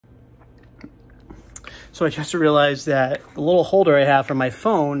So I just realized that the little holder I have for my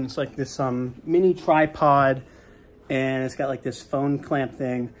phone, it's like this mini tripod, and it's got like this phone clamp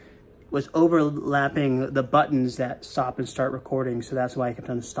thing, was overlapping the buttons that stop and start recording. So that's why I kept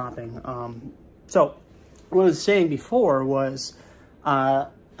on stopping. So what I was saying before was, I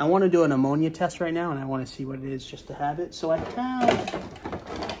want to do an ammonia test right now, and I want to see what it is just to have it. So I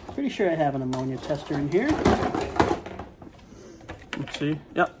have, pretty sure I have an ammonia tester in here. Let's see.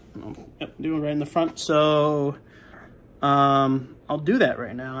 Yep, doing it right in the front. So I'll do that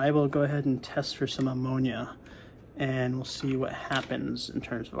right now. I will go ahead and test for some ammonia, and we'll see what happens in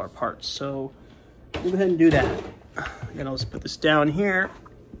terms of our parts. So we'll go ahead and do that. Again, I'll just put this down here,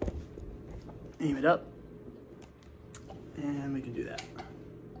 aim it up, and we can do that.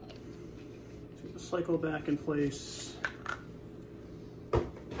 So get the cycle back in place.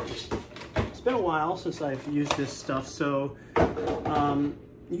 It's been a while since I've used this stuff, so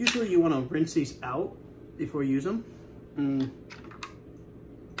usually you want to rinse these out before you use them. And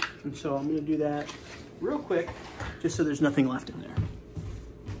so I'm going to do that real quick, just so there's nothing left in there.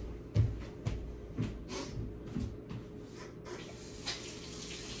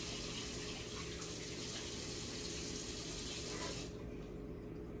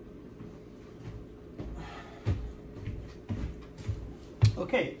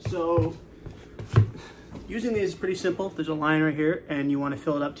 Okay, so using these is pretty simple. There's a line right here, and you want to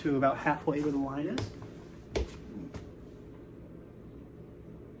fill it up to about halfway where the line is.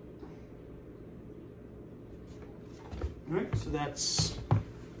 All right, so that's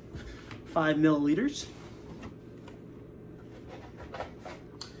 5 milliliters.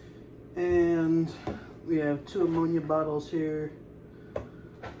 And we have 2 ammonia bottles here.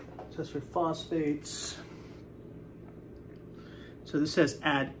 Test for phosphates. So this says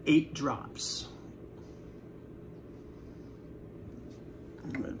add 8 drops.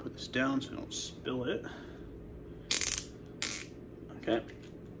 I'm going to put this down so I don't spill it. Okay.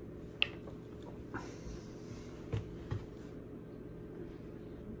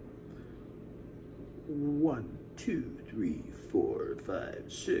 One, 2, 3, 4, 5,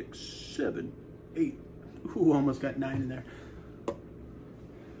 6, 7, 8. Ooh, almost got 9 in there. All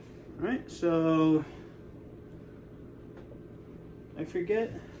right, so I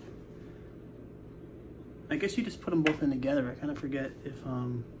forget. I guess you just put them both in together. I kind of forget if,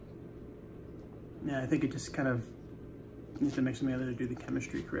 yeah, I think it just kind of needs to mix them together to do the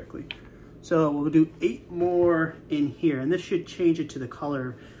chemistry correctly. So we'll do 8 more in here, and this should change it to the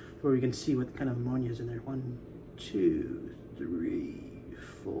color where we can see what kind of ammonia is in there. 1, 2, 3,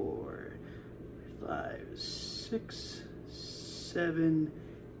 4, 5, 6, 7,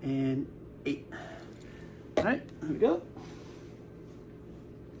 and 8. All right, there we go.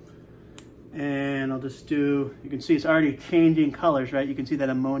 And I'll just do, you can see it's already changing colors, right? You can see that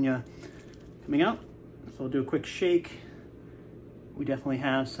ammonia coming out. So I'll do a quick shake. We definitely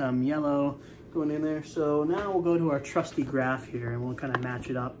have some yellow going in there. So now we'll go to our trusty graph here, and we'll kind of match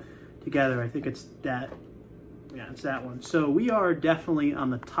it up together. I think it's that, yeah, it's that one. So we are definitely on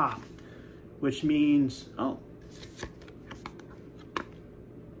the top, which means, oh,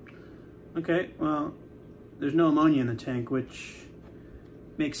 okay, well, there's no ammonia in the tank, which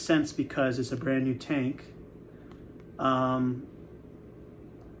makes sense because it's a brand new tank. And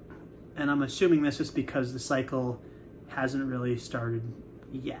I'm assuming this is because the cycle hasn't really started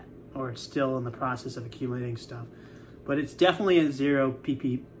yet, or it's still in the process of accumulating stuff. But it's definitely at 0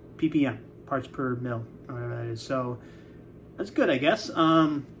 ppm, parts per mil, or whatever that is. So that's good, I guess.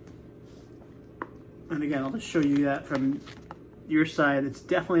 And again, I'll just show you that from your side. It's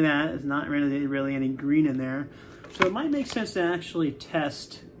definitely that. It's not really any green in there. So it might make sense to actually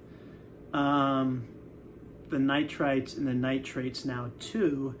test the nitrites and the nitrates now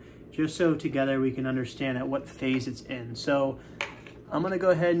too, just so together we can understand at what phase it's in. So I'm gonna go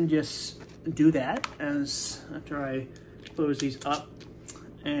ahead and just do that after I close these up,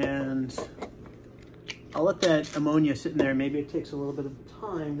 and I'll let that ammonia sit in there. Maybe it takes a little bit of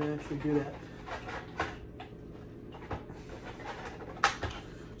time to actually do that.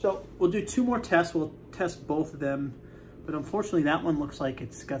 So we'll do 2 more tests. We'll test both of them, but unfortunately that one looks like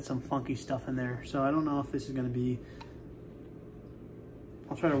it's got some funky stuff in there. So I don't know if this is gonna be,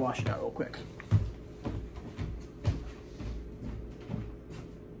 I'll try to wash it out real quick.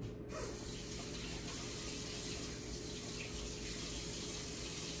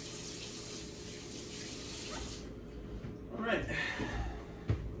 All right,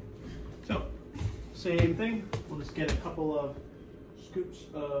 so same thing. We'll just get a couple of scoops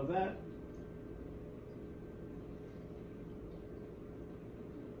of that.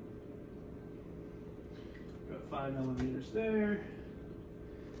 Got 5 millimeters there.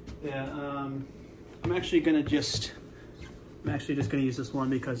 Yeah, I'm actually just gonna use this one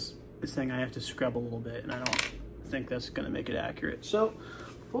because this thing I have to scrub a little bit, and I don't think that's gonna make it accurate. So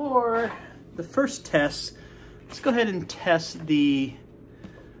for the first test, let's go ahead and test the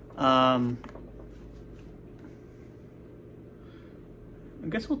I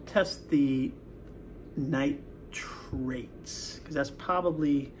guess we'll test the nitrates, because that's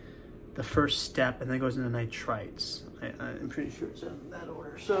probably the first step, and then it goes into nitrites. I'm pretty sure it's in that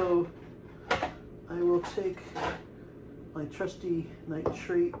order. So I will take my trusty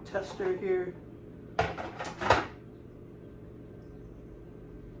nitrate tester here.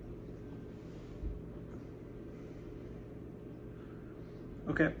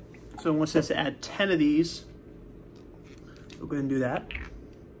 Okay, so once it says to add 10 of these, we'll go ahead and do that.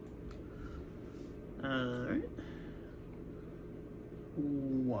 All right.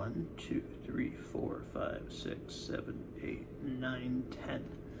 1, 2, 3, 4, 5, 6, 7, 8, 9, 10.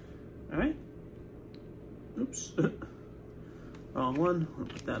 All right. Oops. Wrong one. We'll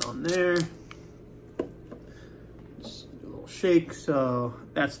put that on there. Just do a little shake. So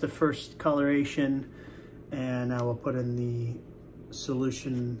that's the first coloration. And now we'll put in the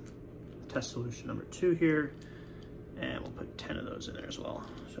solution, test solution number 2 here. And we'll put 10 of those in there as well.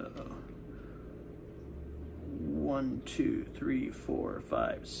 So 1, 2, 3, 4,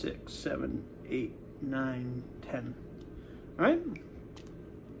 5, 6, 7, 8, 9, 10. All right.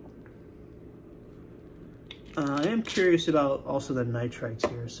 I am curious about also the nitrites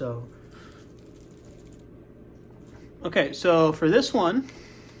here. So, okay, so for this one,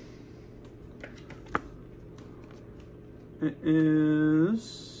 it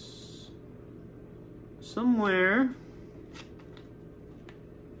is somewhere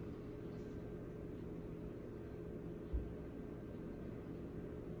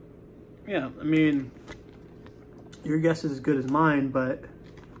yeah, I mean, your guess is as good as mine, but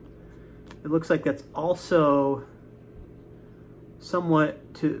it looks like that's also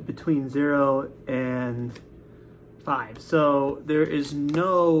somewhat between 0 and 5. So there is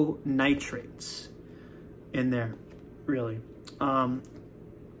no nitrates in there, really. No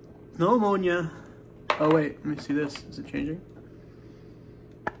ammonia. Oh wait, let me see this. Is it changing?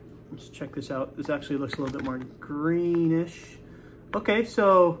 Let's check this out. This actually looks a little bit more greenish. Okay,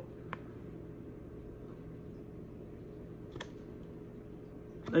 so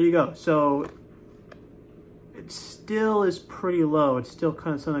there you go. So it still is pretty low. It's still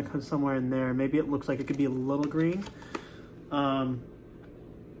kind of somewhere in there. Maybe it looks like it could be a little green.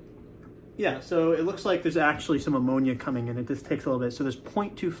 Yeah, so it looks like there's actually some ammonia coming in. It just takes a little bit. So there's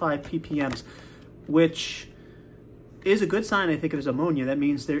 0.25 ppms, which is a good sign, I think, if there's ammonia. That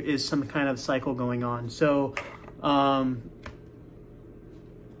means there is some kind of cycle going on. So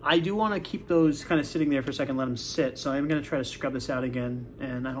I do want to keep those kind of sitting there for a second, let them sit. So I'm going to try to scrub this out again,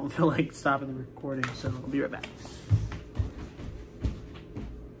 and I don't feel like stopping the recording, so I'll be right back.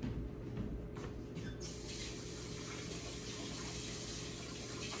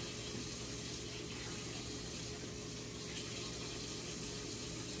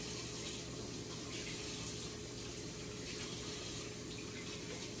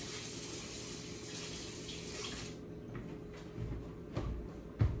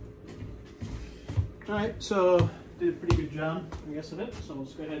 All right, so did a pretty good job, I guess, of it. So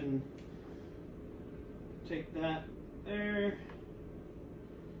let's go ahead and take that there,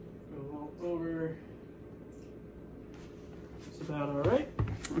 go over. That's about all right.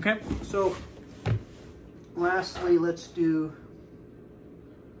 Okay, so lastly, let's do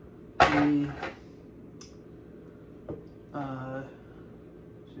the let's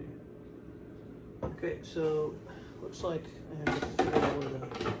see. Okay, so looks like I have to figure out where the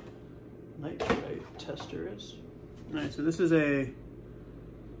nitrite tester is. All right, so this is a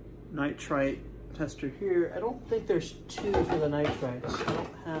nitrite tester here. I don't think there's 2 for the nitrites. I don't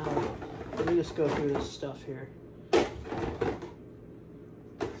have, let me just go through this stuff here.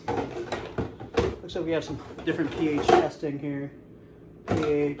 Looks like we have some different pH testing here.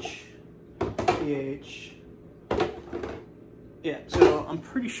 pH. Yeah, so I'm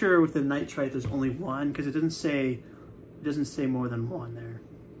pretty sure with the nitrite there's only 1, because it doesn't say more than 1 there.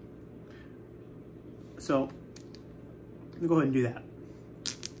 So I'm gonna go ahead and do that.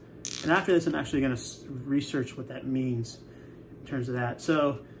 And after this, I'm actually gonna research what that means in terms of that.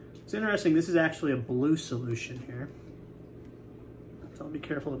 So it's interesting, this is actually a blue solution here. So I'll be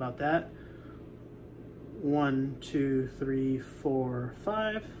careful about that. 1, 2, 3, 4,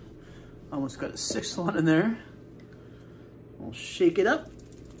 5. Almost got a 6th one in there. We'll shake it up.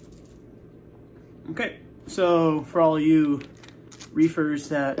 Okay, so for all you reefers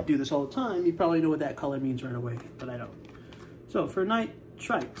that do this all the time, you probably know what that color means right away, but I don't. So for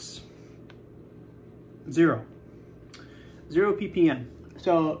nitrites, 0 ppm.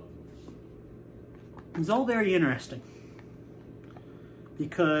 So it's all very interesting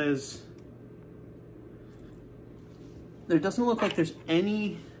because there doesn't look like there's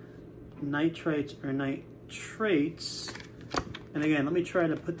any nitrites or nitrates. And again, let me try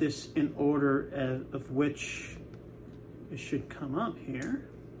to put this in order of which it should come up here.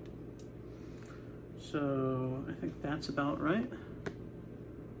 So I think that's about right.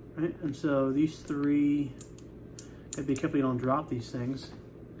 Right, and so these three, gotta be careful you don't drop these things.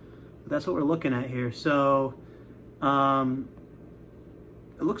 But that's what we're looking at here. So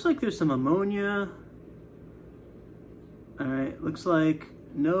it looks like there's some ammonia. All right, looks like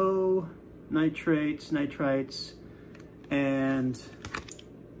no nitrates, nitrites, and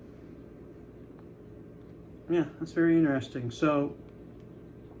yeah, that's very interesting. So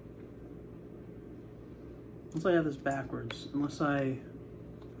unless I have this backwards, yeah,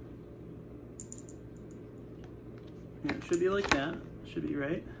 it should be like that. Should be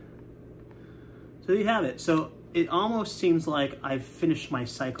right. So there you have it. So it almost seems like I've finished my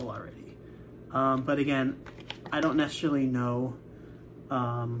cycle already. But again, I don't necessarily know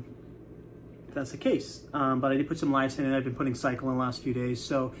if that's the case. But I did put some lysine in. I've been putting cycle in the last few days.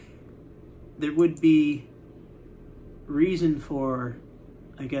 So there would be reason for,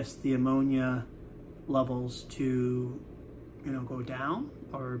 I guess, the ammonia levels to, you know, go down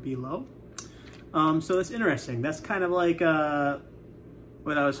or be low. So that's interesting. That's kind of like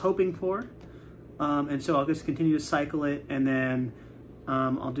what I was hoping for. And so I'll just continue to cycle it, and then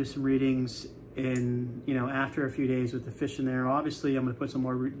I'll do some readings in, you know, after a few days with the fish in there. Obviously, I'm going to put some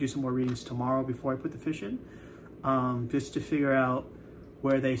more, do some more readings tomorrow before I put the fish in, just to figure out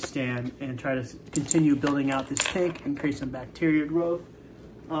where they stand and try to continue building out this tank and create some bacteria growth.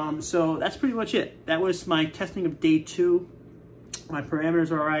 So that's pretty much it. That was my testing of day 2. My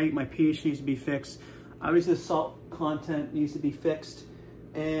parameters are all right. My pH needs to be fixed. Obviously, the salt content needs to be fixed.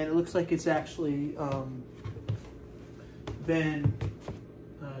 And it looks like it's actually been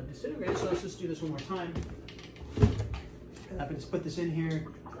disintegrated. So let's just do this one more time. I can just put this in here.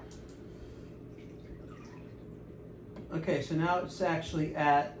 Okay, so now it's actually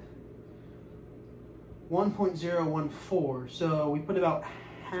at 1.014. So we put about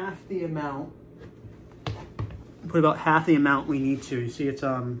half the amount. Put about half the amount we need to. You see, it's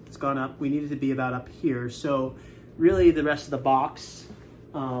gone up. We need it to be about up here. So really, the rest of the box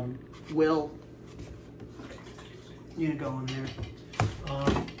will, you know, go in there.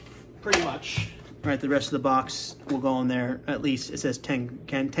 Pretty much, right? The rest of the box will go in there. At least it says 10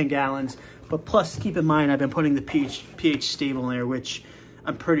 gallons. But plus, keep in mind, I've been putting the pH stable in there, which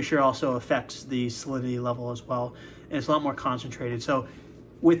I'm pretty sure also affects the salinity level as well. And it's a lot more concentrated. So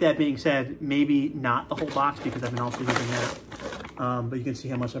with that being said, maybe not the whole box because I've been also using that. But you can see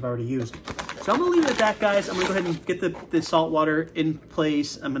how much I've already used. So I'm gonna leave it at that, guys. I'm gonna go ahead and get the salt water in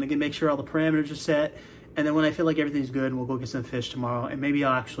place. I'm gonna make sure all the parameters are set. And then when I feel like everything's good, we'll go get some fish tomorrow. And maybe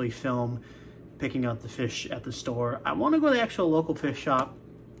I'll actually film picking out the fish at the store. I wanna go to the actual local fish shop.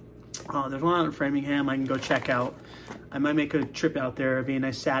 There's one out in Framingham I can go check out. I might make a trip out there. It'd be a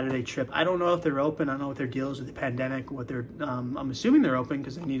nice Saturday trip. I don't know if they're open. I don't know what their deal is with the pandemic. What they're, I'm assuming they're open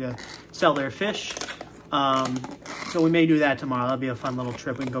because they need to sell their fish. So we may do that tomorrow. That'll be a fun little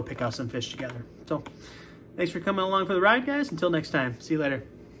trip. We can go pick out some fish together. So thanks for coming along for the ride, guys. Until next time. See you later.